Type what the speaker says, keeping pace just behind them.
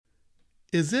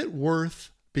Is it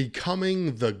worth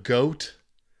becoming the GOAT?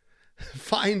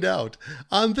 Find out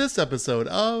on this episode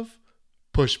of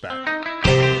Pushback.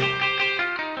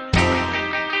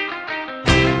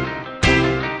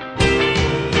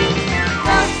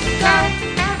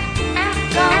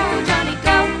 Go, Jonny,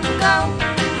 go, go.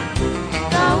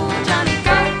 Go, Jonny,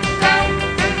 go, go.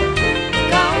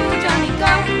 Go, Jonny,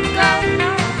 go, go.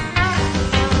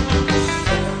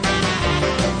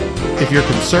 If you're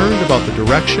concerned about the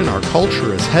direction our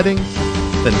culture is heading,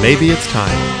 then maybe it's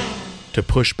time to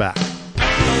push back.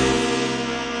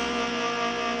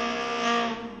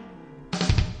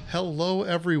 Hello,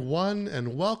 everyone,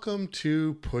 and welcome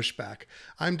to Pushback.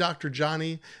 I'm Dr.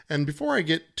 Jonny, and before I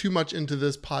get too much into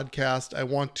this podcast, I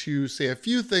want to say a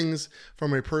few things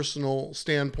from a personal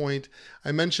standpoint.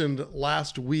 I mentioned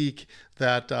last week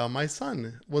that my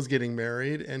son was getting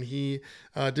married, and he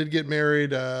did get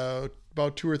married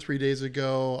about 2 or 3 days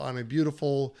ago on a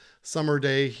beautiful summer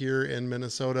day here in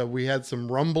Minnesota. We had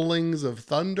some rumblings of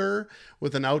thunder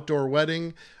with an outdoor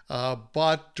wedding,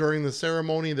 but during the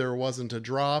ceremony there wasn't a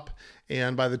drop,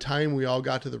 and by the time we all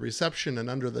got to the reception and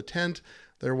under the tent,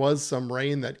 there was some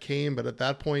rain that came, but at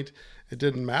that point it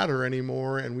didn't matter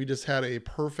anymore, and we just had a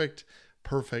perfect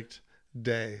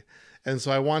day. And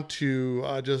so I want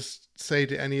to just say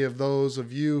to any of those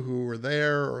of you who were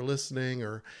there or listening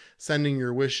or sending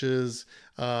your wishes,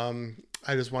 I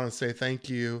just want to say thank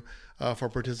you for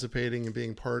participating and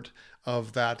being part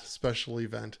of that special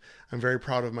event. I'm very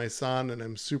proud of my son, and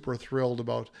I'm super thrilled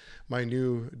about my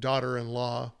new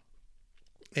daughter-in-law.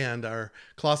 And our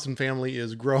Clausen family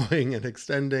is growing and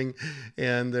extending,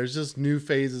 and there's just new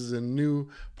phases and new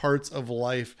parts of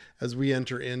life as we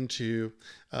enter into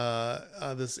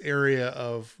this area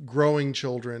of growing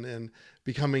children and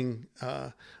becoming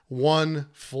one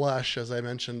flesh, as I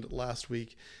mentioned last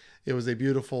week. It was a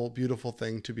beautiful, beautiful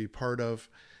thing to be part of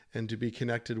and to be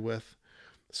connected with.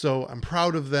 So I'm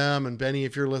proud of them, and Benny,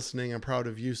 if you're listening, I'm proud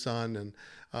of you, son, and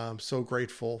I'm so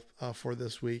grateful for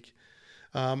this week.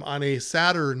 On a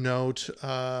sadder note,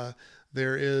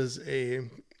 there is a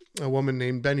woman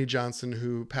named Benny Johnson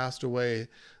who passed away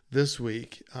this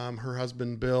week. Her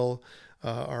husband, Bill,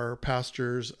 are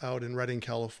pastors out in Redding,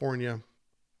 California.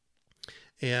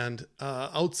 And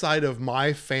outside of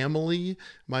my family,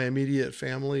 my immediate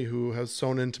family who has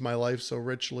sown into my life so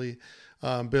richly,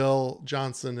 Bill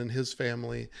Johnson and his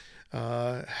family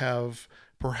have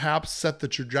perhaps set the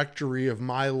trajectory of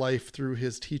my life through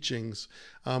his teachings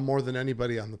more than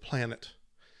anybody on the planet.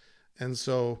 And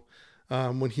so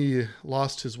when he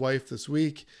lost his wife this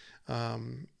week,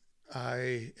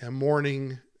 I am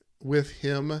mourning with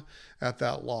him at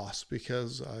that loss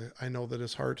because I know that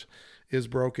his heart is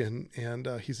broken, and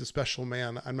he's a special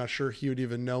man. I'm not sure he would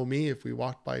even know me if we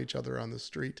walked by each other on the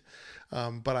street,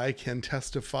 but I can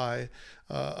testify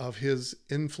of his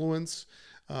influence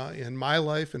in my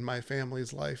life and my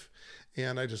family's life.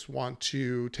 And I just want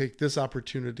to take this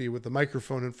opportunity with the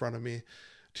microphone in front of me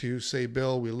to say,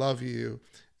 Bill, we love you.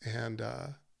 And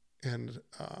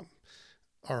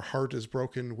our heart is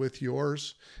broken with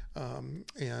yours.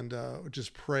 And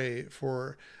just pray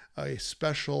for a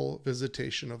special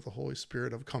visitation of the Holy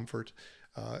Spirit of comfort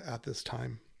at this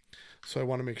time. So I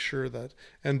want to make sure that,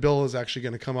 and Bill is actually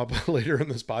going to come up later in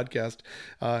this podcast,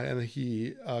 and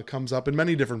he comes up in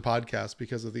many different podcasts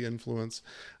because of the influence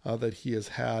that he has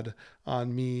had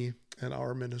on me and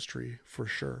our ministry for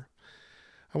sure.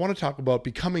 I want to talk about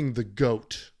becoming the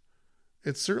GOAT.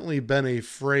 It's certainly been a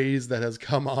phrase that has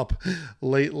come up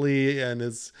lately and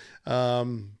is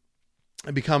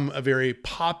become a very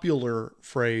popular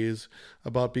phrase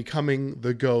about becoming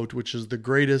the GOAT, which is the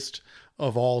greatest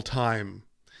of all time.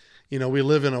 You know, we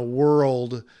live in a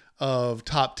world of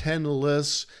top 10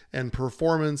 lists and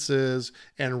performances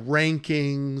and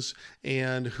rankings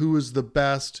and who is the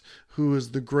best, who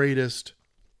is the greatest.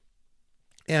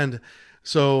 And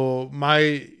so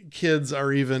my kids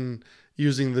are even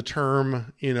using the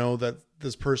term, you know, that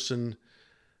this person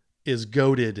is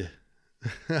goated.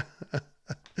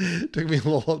 It took me a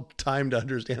little time to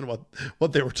understand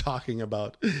what they were talking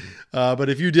about. But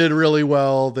if you did really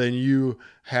well, then you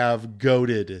have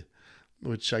goated,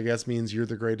 which I guess means you're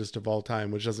the greatest of all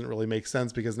time, which doesn't really make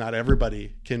sense because not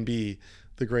everybody can be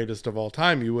the greatest of all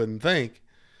time, you wouldn't think.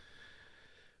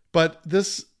 But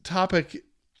this topic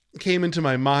came into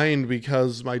my mind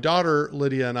because my daughter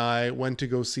Lydia and I went to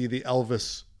go see the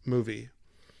Elvis movie.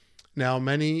 Now,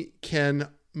 many can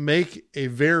make a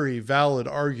very valid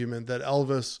argument that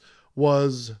Elvis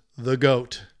was the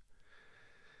GOAT.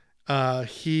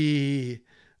 He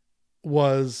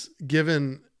was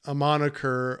given a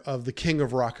moniker of the king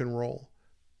of rock and roll.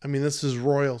 I mean, this is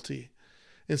royalty.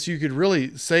 And so you could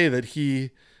really say that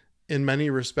he in many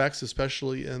respects,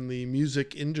 especially in the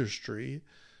music industry,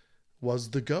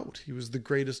 was the GOAT. He was the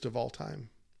greatest of all time.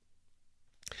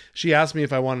 She asked me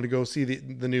if I wanted to go see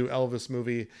the new Elvis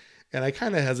movie, and I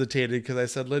kind of hesitated because I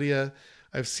said, Lydia,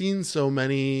 I've seen so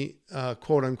many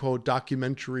quote unquote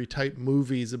documentary type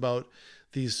movies about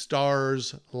these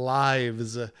stars'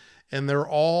 lives, and they're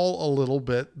all a little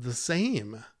bit the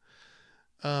same.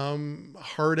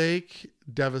 Heartache,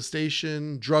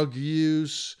 devastation, drug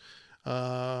use,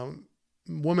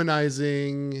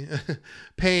 womanizing,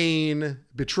 pain,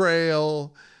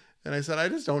 betrayal. And I said, I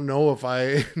just don't know if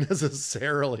I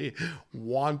necessarily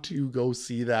want to go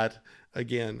see that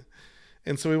again.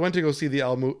 And so we went to go see the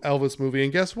Elvis movie,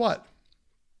 and guess what?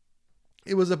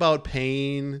 It was about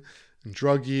pain and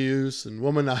drug use and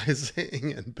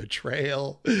womanizing and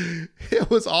betrayal. It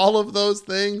was all of those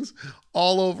things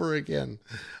all over again.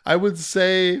 I would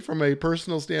say from a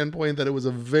personal standpoint that it was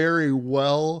a very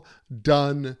well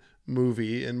done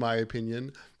movie, in my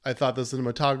opinion. I thought the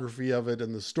cinematography of it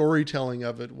and the storytelling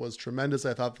of it was tremendous.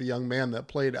 I thought the young man that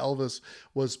played Elvis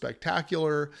was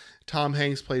spectacular. Tom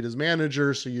Hanks played his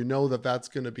manager, so you know that that's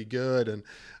going to be good.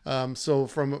 And so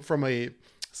from a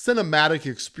cinematic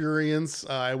experience,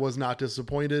 I was not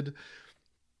disappointed.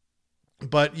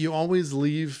 But you always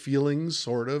leave feeling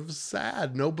sort of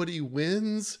sad. Nobody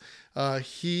wins.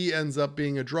 He ends up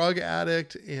being a drug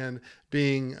addict and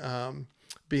being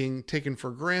taken for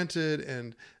granted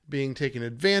and being taken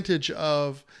advantage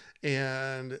of,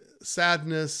 and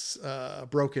sadness,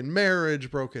 broken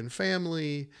marriage, broken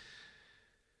family.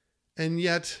 And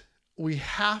yet we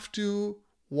have to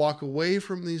walk away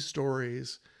from these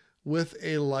stories with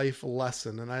a life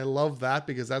lesson. And I love that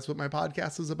because that's what my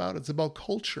podcast is about. It's about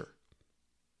culture.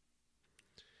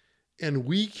 And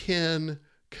we can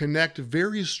connect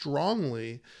very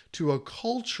strongly to a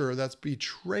culture that's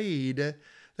betrayed,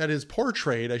 that is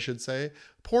portrayed, I should say,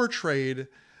 portrayed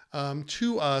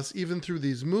to us even through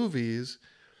these movies,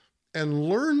 and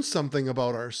learn something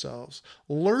about ourselves,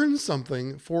 learn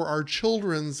something for our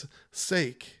children's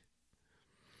sake.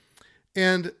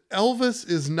 And Elvis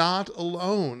is not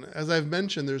alone. As I've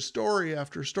mentioned, there's story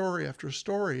after story after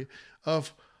story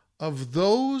of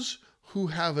those who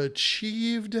have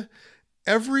achieved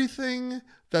everything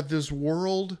that this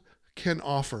world can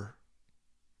offer.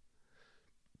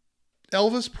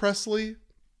 Elvis Presley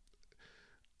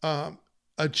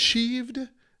achieved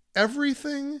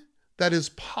everything that is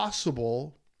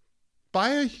possible by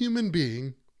a human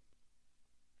being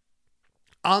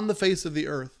on the face of the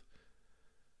earth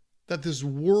that this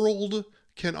world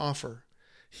can offer.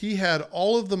 He had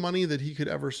all of the money that he could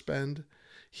ever spend.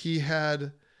 He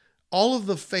had all of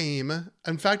the fame.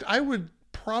 In fact, I would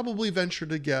probably venture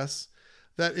to guess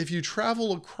that if you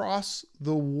travel across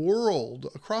the world,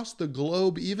 across the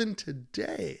globe, even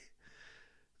today,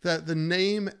 that the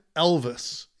name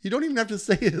Elvis, you don't even have to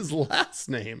say his last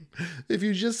name. If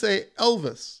you just say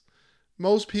Elvis,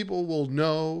 most people will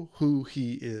know who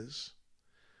he is.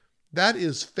 That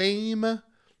is fame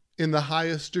in the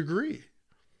highest degree.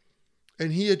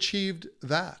 And he achieved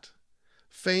that.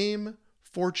 Fame,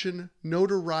 fortune,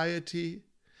 notoriety.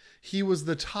 He was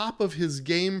the top of his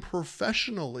game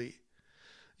professionally.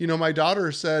 You know, my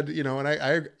daughter said, you know, and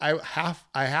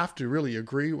I have to really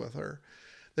agree with her,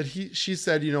 that she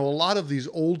said, you know, a lot of these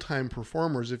old time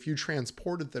performers, if you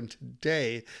transported them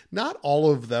today, not all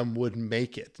of them would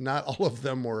make it. Not all of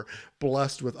them were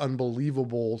blessed with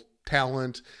unbelievable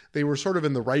talent. They were sort of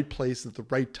in the right place at the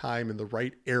right time in the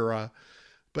right era.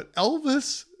 But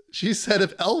Elvis, she said,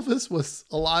 if Elvis was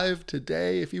alive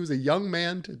today, if he was a young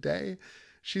man today,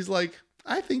 she's like,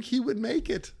 I think he would make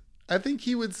it. I think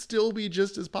he would still be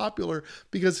just as popular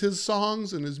because his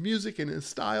songs and his music and his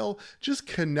style just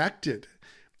connected.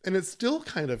 And it still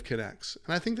kind of connects.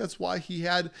 And I think that's why he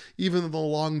had even the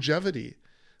longevity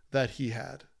that he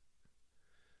had.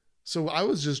 So I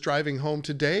was just driving home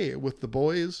today with the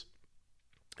boys,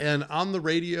 and on the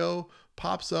radio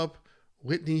pops up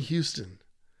Whitney Houston.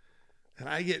 And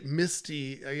I get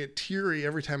misty, I get teary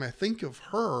every time I think of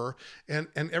her and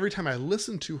every time I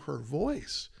listen to her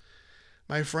voice.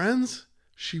 My friends,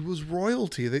 she was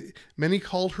royalty. Many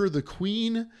called her the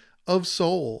Queen of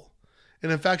Soul.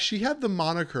 And in fact, she had the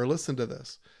moniker, listen to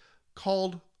this,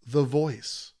 called The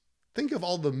Voice. Think of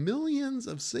all the millions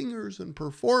of singers and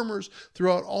performers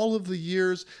throughout all of the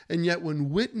years. And yet when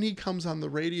Whitney comes on the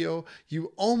radio,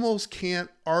 you almost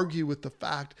can't argue with the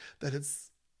fact that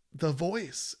it's the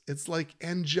voice. It's like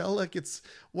angelic. It's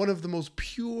one of the most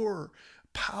pure,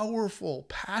 powerful,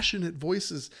 passionate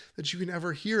voices that you can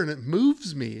ever hear. And it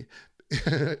moves me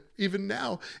even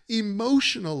now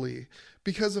emotionally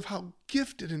because of how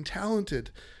gifted and talented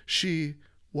she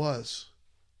was.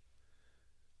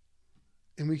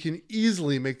 And we can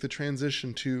easily make the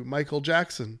transition to Michael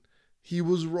Jackson. He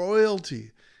was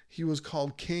royalty. He was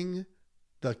called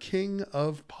the King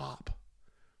of Pop.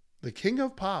 The King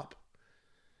of Pop.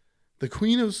 The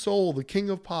Queen of Soul, the King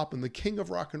of Pop, and the King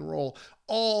of Rock and Roll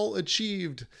all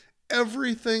achieved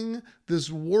everything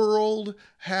this world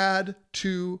had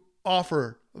to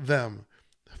offer them.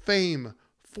 Fame,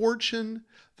 fortune,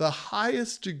 the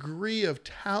highest degree of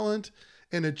talent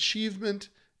and achievement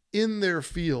in their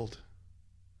field.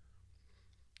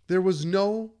 There was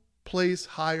no place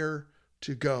higher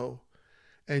to go,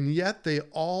 and yet they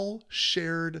all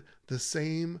shared the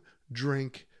same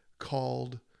drink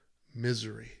called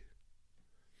misery.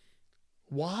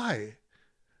 Why?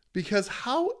 Because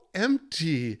how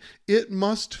empty it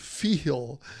must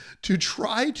feel to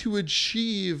try to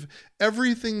achieve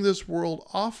everything this world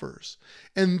offers,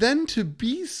 and then to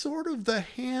be sort of the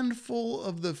handful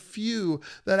of the few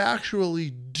that actually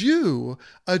do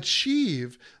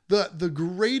achieve the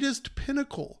greatest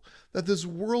pinnacle that this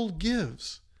world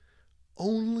gives,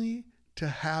 only to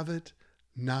have it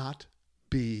not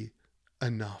be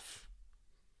enough.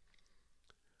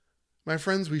 My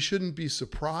friends, we shouldn't be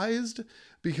surprised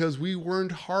because we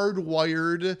weren't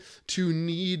hardwired to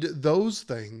need those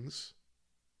things.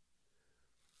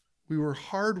 We were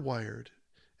hardwired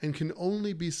and can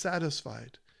only be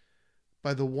satisfied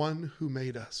by the one who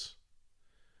made us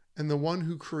and the one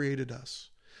who created us.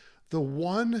 The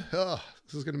one,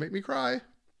 this is going to make me cry.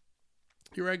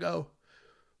 Here I go.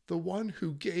 The one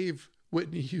who gave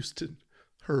Whitney Houston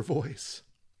her voice.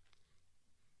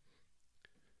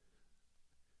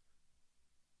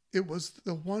 It was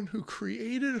the one who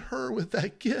created her with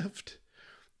that gift,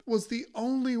 was the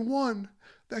only one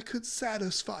that could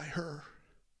satisfy her.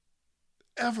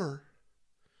 Ever.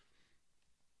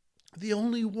 The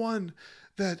only one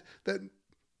that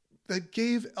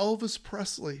gave Elvis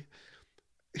Presley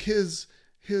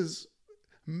his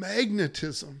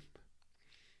magnetism,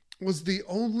 was the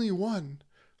only one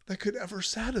that could ever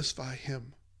satisfy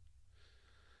him.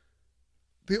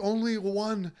 The only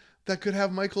one that could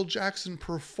have Michael Jackson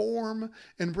perform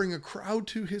and bring a crowd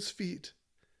to his feet,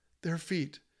 their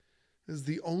feet, is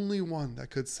the only one that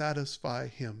could satisfy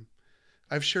him.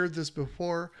 I've shared this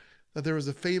before, that there was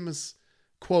a famous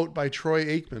quote by Troy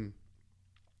Aikman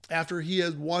after he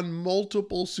had won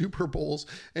multiple Super Bowls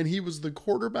and he was the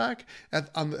quarterback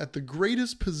at the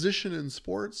greatest position in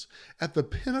sports, at the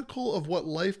pinnacle of what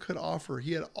life could offer.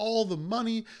 He had all the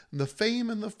money and the fame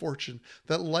and the fortune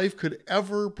that life could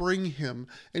ever bring him.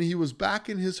 And he was back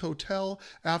in his hotel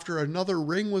after another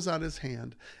ring was on his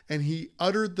hand. And he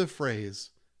uttered the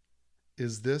phrase,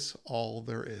 "Is this all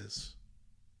there is?"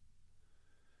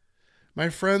 My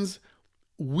friends,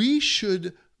 we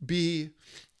should be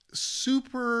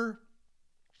super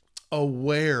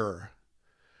aware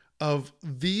of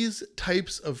these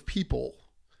types of people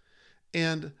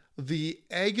and the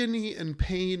agony and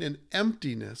pain and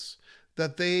emptiness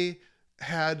that they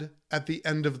had at the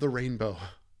end of the rainbow.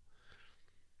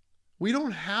 We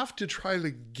don't have to try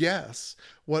to guess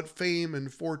what fame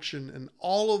and fortune and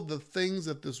all of the things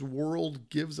that this world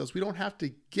gives us. We don't have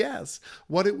to guess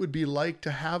what it would be like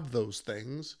to have those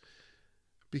things,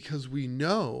 because we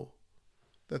know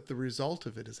that the result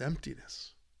of it is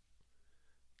emptiness,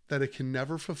 that it can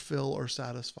never fulfill or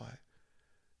satisfy.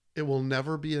 It will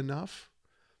never be enough.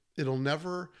 It'll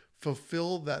never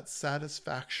fulfill that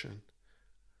satisfaction,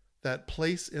 that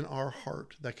place in our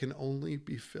heart that can only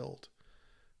be filled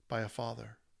by a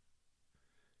father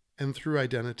and through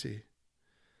identity.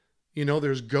 You know,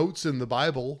 there's goats in the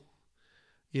Bible.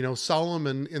 You know,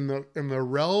 Solomon in the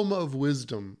realm of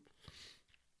wisdom,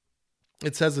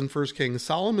 it says in 1 Kings,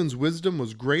 Solomon's wisdom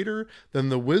was greater than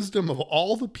the wisdom of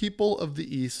all the people of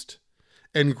the East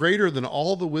and greater than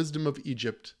all the wisdom of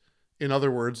Egypt. In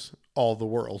other words, all the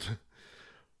world.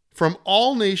 From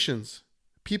all nations,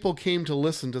 people came to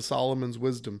listen to Solomon's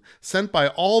wisdom, sent by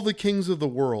all the kings of the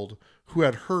world who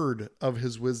had heard of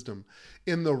his wisdom.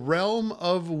 In the realm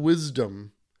of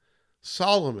wisdom,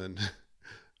 Solomon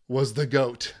was the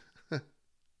goat.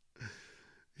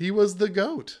 He was the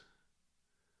goat.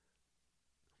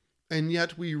 And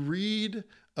yet we read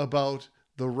about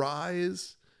the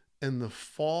rise and the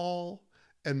fall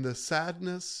and the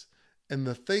sadness and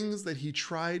the things that he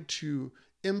tried to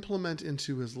implement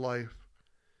into his life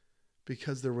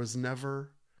because there was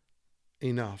never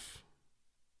enough.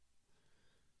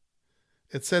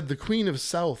 It said the Queen of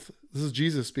South, this is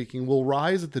Jesus speaking, will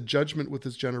rise at the judgment with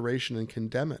this generation and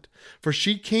condemn it. For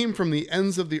she came from the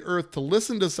ends of the earth to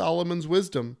listen to Solomon's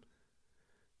wisdom.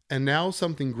 And now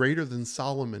something greater than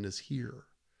Solomon is here.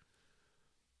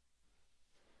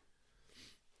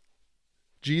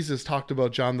 Jesus talked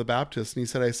about John the Baptist, and he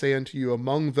said, I say unto you,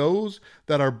 among those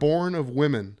that are born of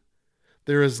women,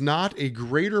 there is not a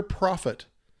greater prophet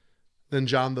than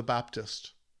John the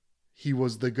Baptist. He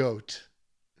was the goat.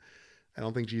 I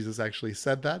don't think Jesus actually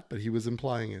said that, but he was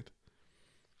implying it.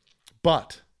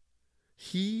 But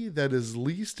he that is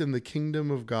least in the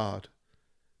kingdom of God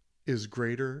is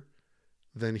greater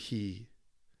than he.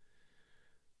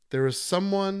 There is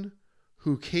someone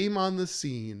who came on the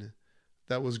scene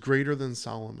that was greater than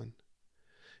Solomon.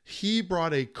 He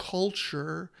brought a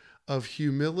culture of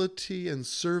humility and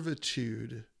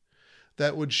servitude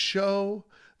that would show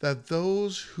that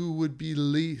those who would be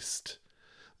least,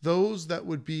 those that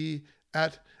would be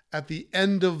at the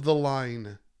end of the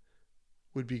line,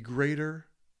 would be greater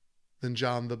than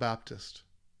John the Baptist.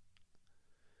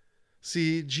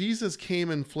 See, Jesus came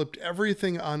and flipped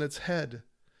everything on its head.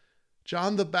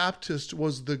 John the Baptist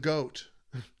was the goat.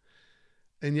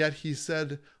 And yet he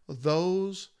said,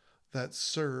 those that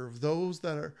serve, those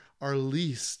that are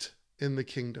least in the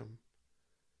kingdom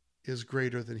is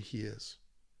greater than he is.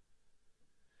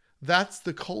 That's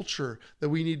the culture that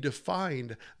we need to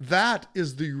find. That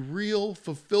is the real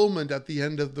fulfillment at the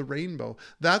end of the rainbow.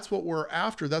 That's what we're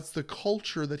after. That's the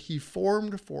culture that he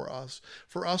formed for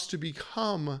us to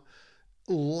become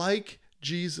like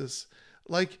Jesus.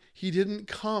 Like he didn't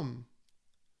come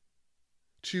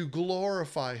to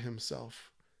glorify himself.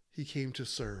 He came to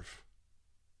serve.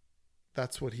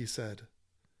 That's what he said.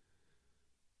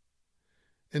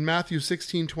 In Matthew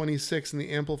 16:26 in the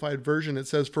Amplified Version, it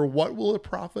says, for what will it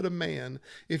profit a man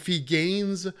if he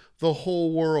gains the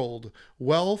whole world,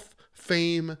 wealth,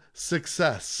 fame,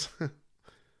 success,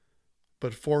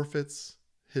 but forfeits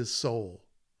his soul?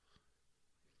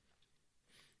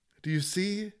 Do you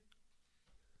see?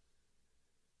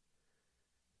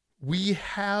 We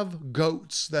have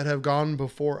goats that have gone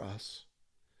before us,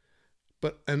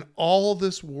 and all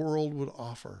this world would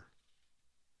offer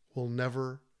will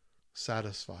never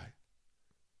satisfy.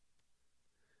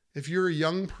 If you're a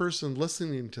young person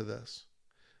listening to this,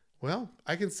 well,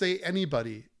 I can say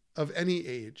anybody of any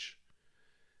age.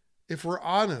 If we're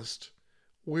honest,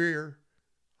 we're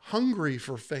hungry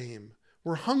for fame.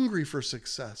 We're hungry for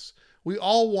success. We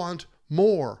all want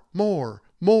more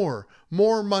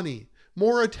money,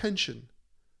 more attention,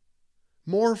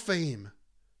 more fame,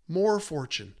 more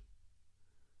fortune.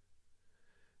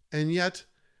 And yet,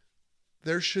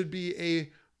 there should be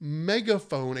a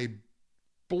megaphone, a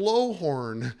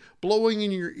blowhorn blowing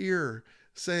in your ear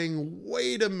saying,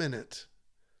 wait a minute,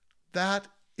 that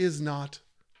is not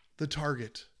the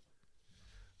target.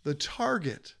 The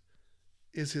target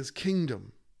is his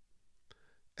kingdom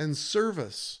and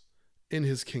service in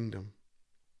his kingdom.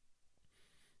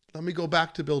 Let me go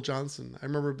back to Bill Johnson. I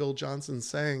remember Bill Johnson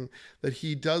saying that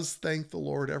he does thank the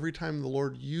Lord every time the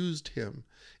Lord used him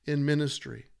in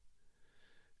ministry.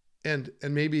 And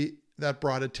maybe that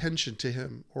brought attention to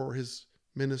him or his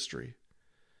ministry.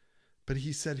 But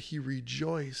he said he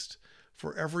rejoiced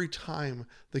for every time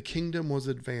the kingdom was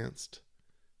advanced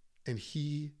and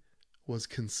he was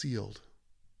concealed,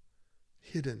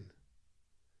 hidden.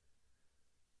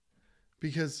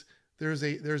 Because there's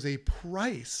a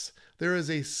price, there is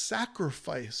a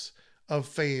sacrifice of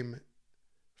fame,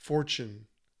 fortune,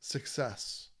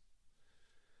 success.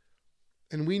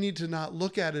 And we need to not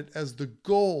look at it as the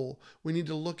goal. We need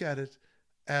to look at it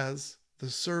as the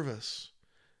service.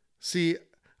 See,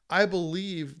 I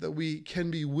believe that we can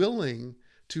be willing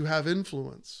to have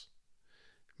influence,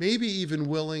 maybe even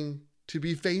willing to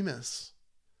be famous,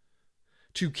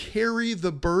 to carry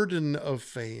the burden of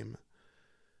fame.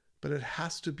 But it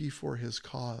has to be for his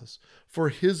cause, for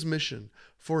his mission,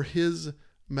 for his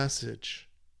message.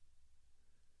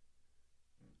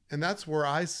 And that's where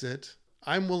I sit.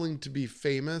 I'm willing to be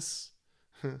famous.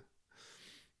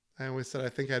 I always said I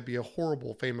think I'd be a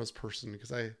horrible famous person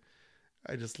because I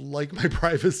just like my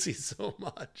privacy so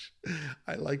much.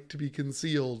 I like to be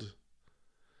concealed.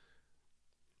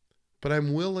 But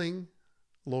I'm willing,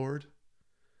 Lord,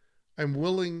 I'm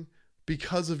willing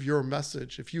because of your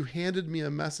message. If you handed me a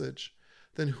message,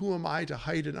 then who am I to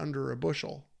hide it under a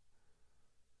bushel?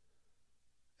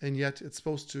 And yet it's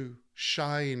supposed to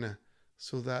shine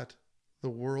so that the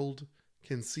world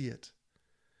can see it.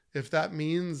 If that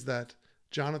means that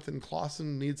Jonathan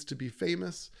Clausen needs to be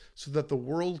famous so that the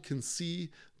world can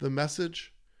see the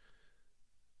message,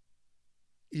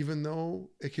 even though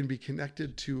it can be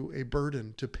connected to a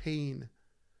burden, to pain,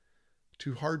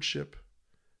 to hardship,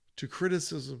 to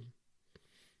criticism,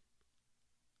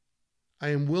 I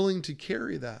am willing to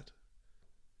carry that.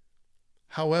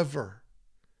 However,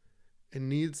 it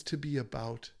needs to be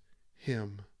about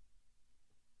him.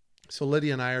 So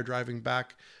Lydia and I are driving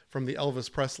back from the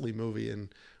Elvis Presley movie,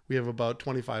 and we have about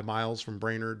 25 miles from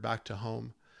Brainerd back to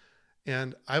home.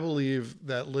 And I believe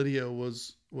that Lydia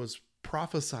was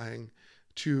prophesying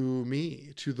to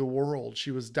me, to the world.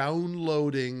 She was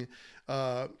downloading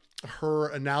her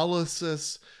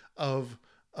analysis of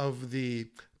the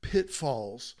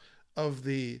pitfalls, of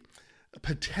the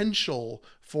potential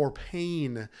for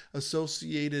pain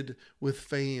associated with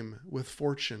fame, with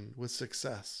fortune, with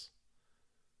success.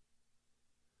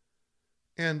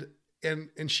 And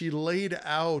she laid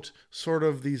out sort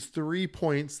of these 3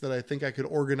 points that I think I could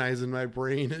organize in my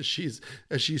brain as she's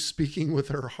speaking with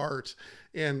her heart.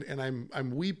 And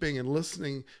I'm weeping and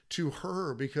listening to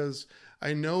her because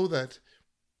I know that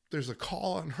there's a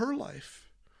call on her life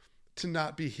to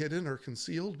not be hidden or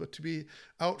concealed, but to be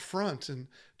out front and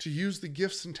to use the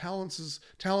gifts and talents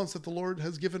that the Lord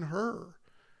has given her.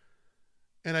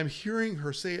 And I'm hearing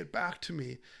her say it back to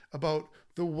me about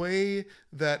the way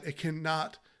that it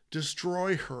cannot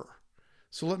destroy her.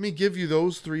 So let me give you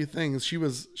those 3 things. She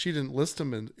didn't list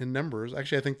them in numbers.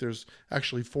 Actually, I think there's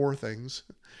actually 4 things.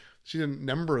 She didn't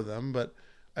number them, but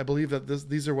I believe that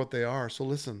these are what they are. So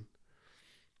listen,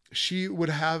 she would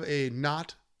have a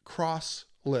not cross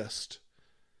list.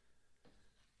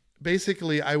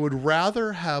 Basically, I would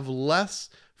rather have less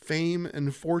fame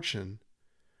and fortune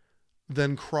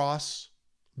than cross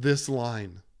this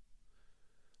line.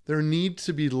 There need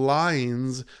to be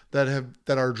lines that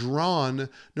are drawn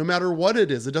no matter what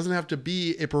it is. It doesn't have to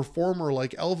be a performer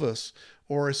like Elvis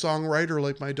or a songwriter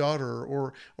like my daughter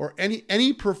or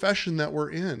any profession that we're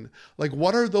in. Like,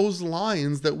 what are those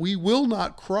lines that we will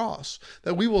not cross,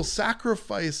 that we will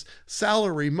sacrifice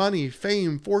salary, money,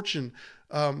 fame, fortune,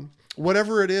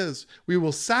 whatever it is, we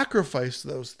will sacrifice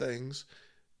those things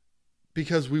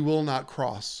because we will not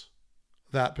cross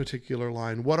that particular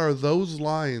line. What are those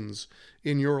lines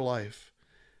in your life?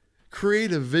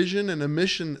 Create a vision and a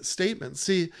mission statement.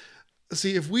 See,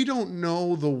 if we don't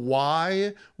know the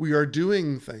why we are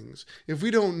doing things, if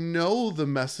we don't know the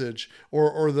message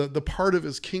or the part of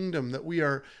his kingdom that we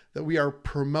are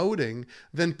promoting,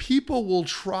 then people will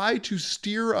try to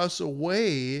steer us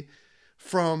away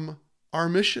from our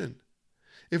mission.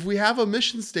 If we have a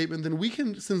mission statement, then we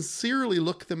can sincerely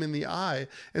look them in the eye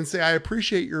and say, I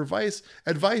appreciate your advice,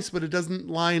 but it doesn't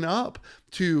line up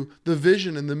to the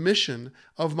vision and the mission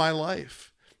of my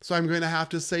life. So I'm going to have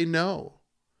to say no.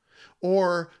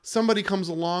 Or somebody comes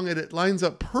along and it lines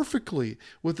up perfectly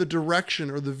with the direction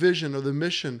or the vision or the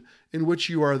mission in which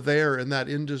you are there in that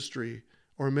industry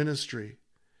or ministry.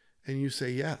 And you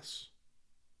say yes.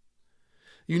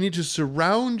 You need to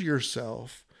surround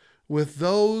yourself with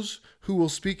those who will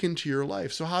speak into your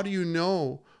life. So how do you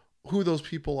know who those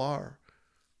people are?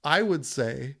 I would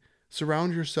say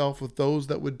surround yourself with those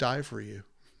that would die for you.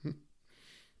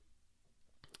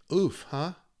 Oof,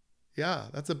 huh? Yeah,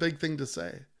 that's a big thing to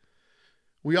say.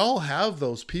 We all have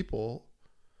those people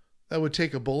that would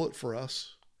take a bullet for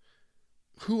us.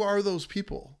 Who are those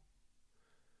people?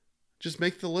 Just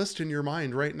make the list in your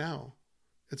mind right now.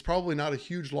 It's probably not a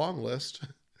huge long list.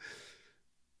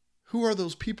 Who are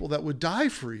those people that would die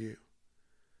for you?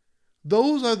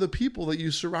 Those are the people that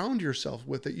you surround yourself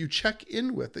with, that you check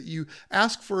in with, that you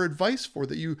ask for advice for,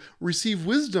 that you receive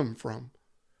wisdom from.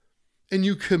 And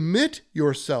you commit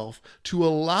yourself to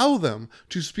allow them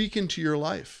to speak into your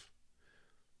life.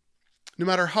 No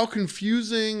matter how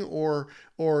confusing or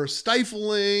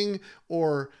stifling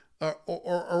or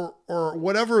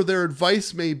whatever their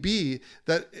advice may be,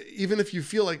 that even if you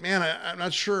feel like, man, I'm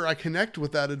not sure I connect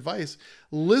with that advice,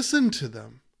 listen to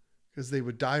them because they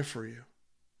would die for you.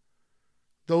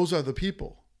 Those are the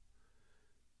people.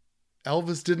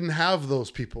 Elvis didn't have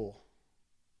those people.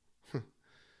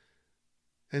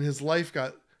 And his life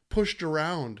got pushed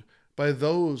around by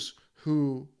those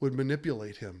who would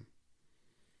manipulate him.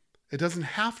 It doesn't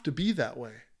have to be that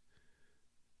way.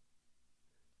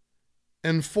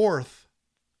 And fourth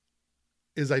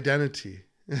is identity.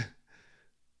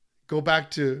 Go back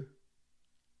to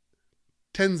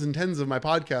tens and tens of my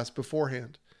podcasts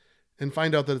beforehand and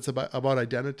find out that it's about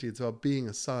identity. It's about being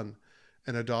a son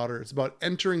and a daughter. It's about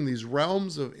entering these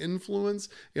realms of influence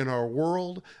in our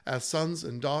world as sons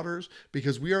and daughters,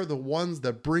 because we are the ones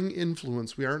that bring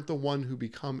influence. We aren't the one who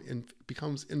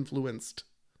becomes influenced.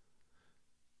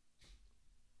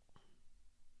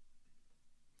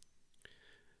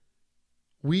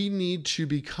 We need to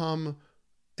become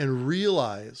and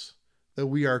realize that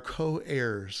we are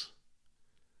co-heirs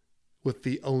with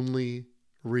the only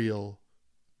real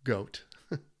GOAT.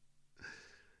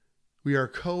 We are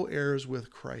co-heirs with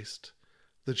Christ,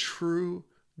 the true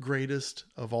greatest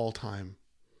of all time.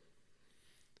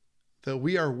 that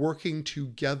we are working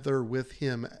together with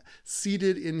him,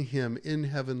 seated in him in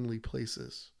heavenly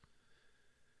places,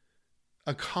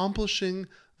 accomplishing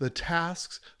the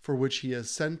tasks for which he has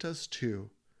sent us to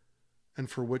and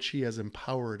for which he has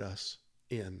empowered us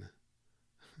in.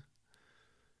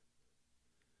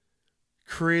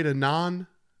 Create a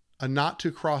not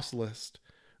to cross list,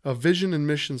 a vision and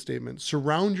mission statement.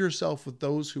 Surround yourself with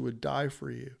those who would die for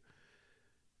you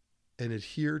and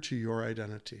adhere to your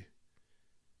identity.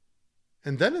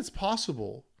 And then it's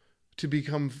possible to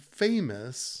become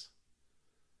famous,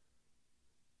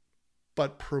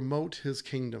 but promote his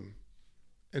kingdom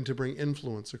and to bring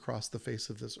influence across the face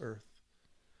of this earth.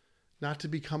 Not to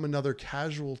become another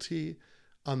casualty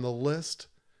on the list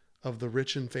of the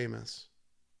rich and famous,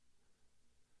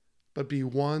 but be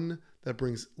one that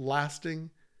brings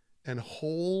lasting and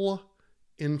whole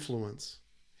influence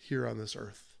here on this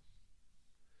earth.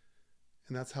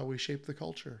 And that's how we shape the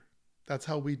culture. That's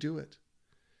how we do it.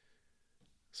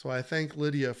 So I thank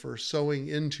Lydia for sowing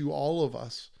into all of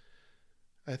us.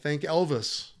 I thank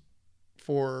Elvis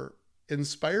for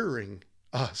inspiring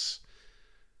us.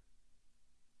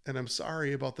 And I'm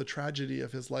sorry about the tragedy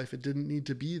of his life. It didn't need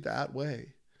to be that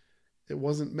way. It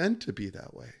wasn't meant to be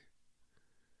that way.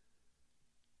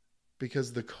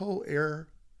 Because the co-heir,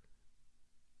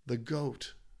 the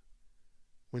GOAT,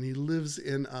 when he lives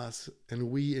in us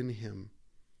and we in him,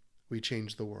 we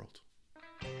change the world.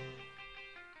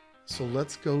 So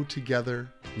let's go together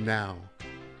now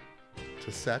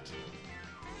to set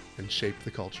and shape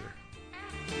the culture.